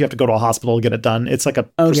office. I think you have to go to a hospital to get it done. It's like a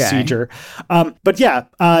procedure. But yeah,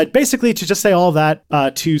 basically to just say all that,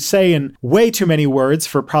 to say in way too many words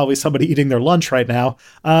for probably somebody eating their lunch right now,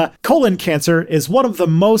 colon cancer is one of the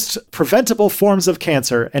most preventable forms of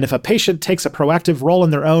cancer. And if a patient takes a proactive role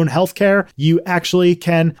in their own healthcare, you actually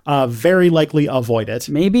can very likely avoid it.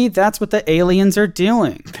 Maybe that's what the aliens are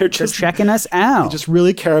doing. They're checking us out. They just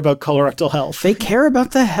really care about colorectal health. They care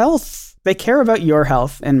about the health. They care about your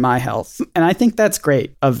health and my health. And I think that's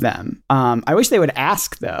great of them. I wish they would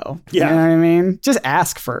ask, though. Yeah. You know what I mean? Just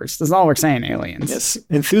ask first. That's all we're saying, aliens. Yes.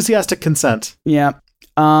 Enthusiastic consent. Yeah.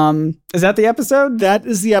 Is that the episode? That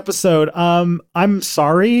is the episode. I'm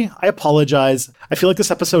sorry. I apologize. I feel like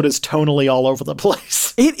this episode is tonally all over the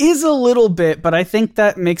place. It is a little bit, but I think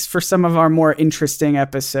that makes for some of our more interesting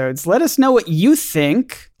episodes. Let us know what you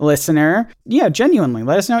think. listener, yeah, genuinely,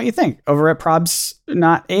 let us know what you think over at Probs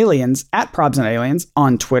Not Aliens, at Probs Not Aliens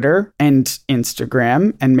on Twitter and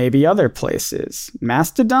Instagram and maybe other places.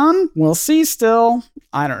 Mastodon? We'll see still.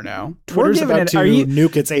 I don't know. Twitter's about to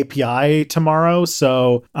nuke its API tomorrow,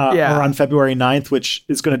 so or on February 9th, which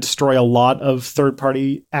is going to destroy a lot of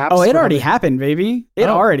third-party apps. Oh, it already happened, baby. It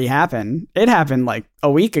already happened. It happened like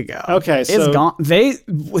a week ago. Okay, so it's gone.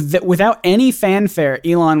 Without any fanfare,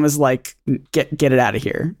 Elon was like, "Get it out of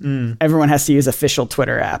here." Everyone has to use official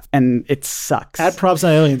Twitter app, and it sucks. At Probs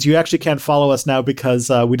Not Aliens, you actually can't follow us now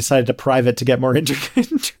because we decided to private to get more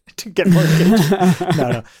engagement.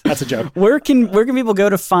 No, that's a joke. Where can people go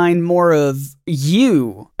to find more of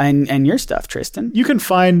you and your stuff, Tristan? You can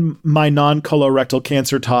find my non-colorectal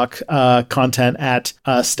cancer talk content at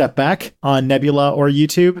Step Back on Nebula or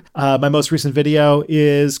YouTube. My most recent video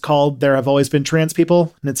is called There Have Always Been Trans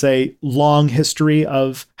People, and it's a long history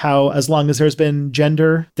of how, as long as there's been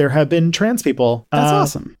gender, there have been trans people. That's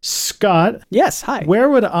awesome. Scott. Yes, hi. Where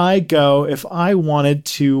would I go if I wanted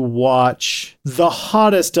to watch the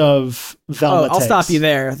hottest of Velma I'll stop you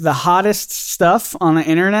there. The hottest stuff on the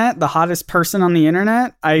internet, the hottest person on the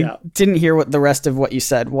internet. I didn't hear what the rest of what you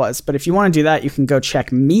said was, but if you want to do that, you can go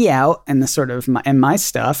check me out and the sort of my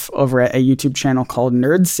stuff over at a YouTube channel called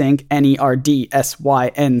NerdSync,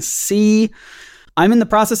 NERDSYNC. I'm in the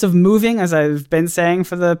process of moving, as I've been saying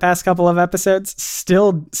for the past couple of episodes.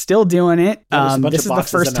 Still doing it. This is the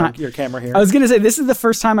first time your camera here. I was going to say this is the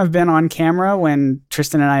first time I've been on camera when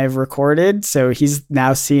Tristan and I have recorded. So he's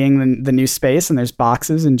now seeing the new space, and there's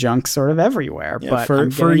boxes and junk sort of everywhere. Yeah, but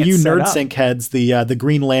for you NerdSync heads, the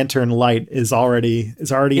Green Lantern light is already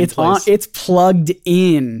in place. It's plugged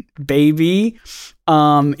in, baby.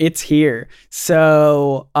 It's here.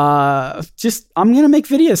 So, I'm going to make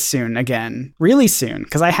videos soon again, really soon.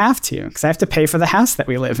 Cause I have to pay for the house that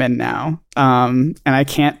we live in now. And I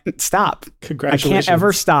can't stop. Congratulations. I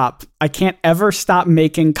can't ever stop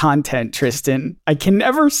making content, Tristan. I can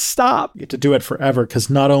never stop. You get to do it forever. Cause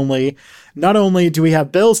not only do we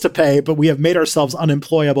have bills to pay, but we have made ourselves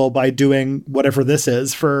unemployable by doing whatever this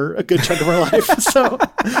is for a good chunk of our life.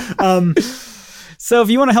 So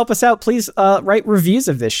if you want to help us out, please write reviews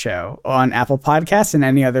of this show on Apple Podcasts and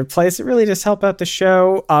any other place. It really does help out the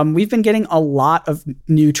show. We've been getting a lot of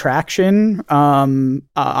new traction on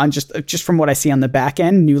just from what I see on the back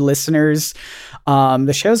end, new listeners.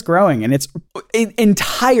 The show's growing, and it's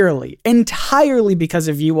entirely because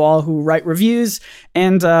of you all who write reviews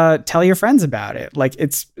and tell your friends about it. Like,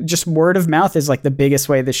 it's just word of mouth is like the biggest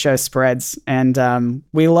way the show spreads, and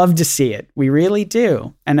we love to see it. We really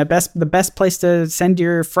do. And the best place to send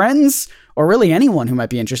your friends, or really anyone who might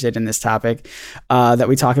be interested in this topic that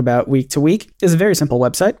we talk about week to week, is a very simple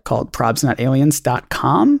website called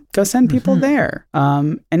probsnotaliens.com. Go send people there.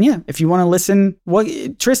 And yeah, if you want to listen,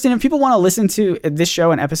 Tristan, if people want to listen to this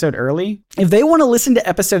show an episode early, if they want to listen to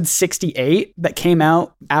episode 68 that came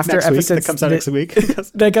out after that comes out next week,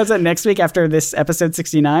 that comes out next week after this episode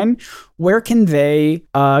 69, where can they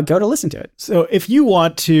go to listen to it? So if you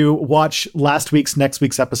want to watch next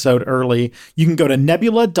week's episode early, you can go to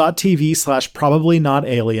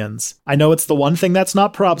nebula.tv/probably-not-aliens. I know it's the one thing that's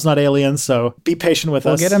not Probs Not Aliens, so be patient with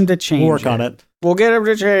us. We'll get them to change We'll work on it. We'll get them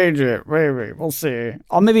to change it. Maybe. We'll see.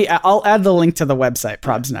 I'll add the link to the website,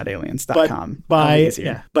 probsnotaliens.com.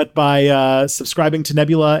 But by subscribing to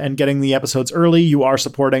Nebula and getting the episodes early, you are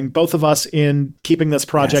supporting both of us in keeping this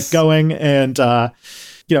project going and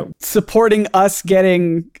supporting us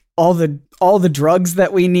getting all the drugs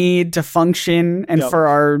that we need to function and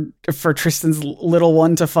for Tristan's little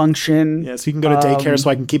one to function. Yeah, so you can go to daycare so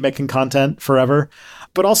I can keep making content forever.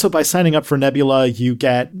 But also by signing up for Nebula, you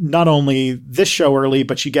get not only this show early,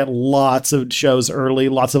 but you get lots of shows early,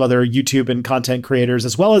 lots of other YouTube and content creators,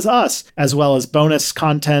 as well as us, as well as bonus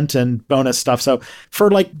content and bonus stuff. So for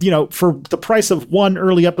the price of one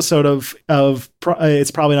early episode of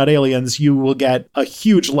It's Probably Not Aliens, you will get a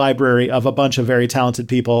huge library of a bunch of very talented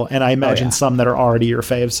people. And I imagine some that are already your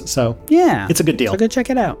faves. So yeah, it's a good deal. So go check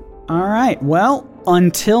it out. All right. Well,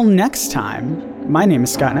 until next time, my name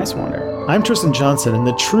is Scott Nicewander. I'm Tristan Johnson, and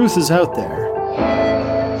the truth is out there.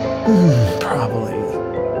 Probably.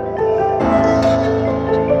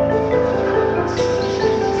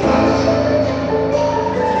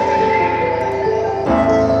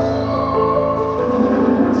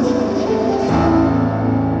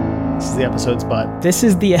 This is the episode's butt. This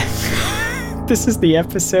is the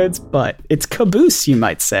episode's butt. It's caboose, you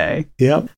might say. Yep.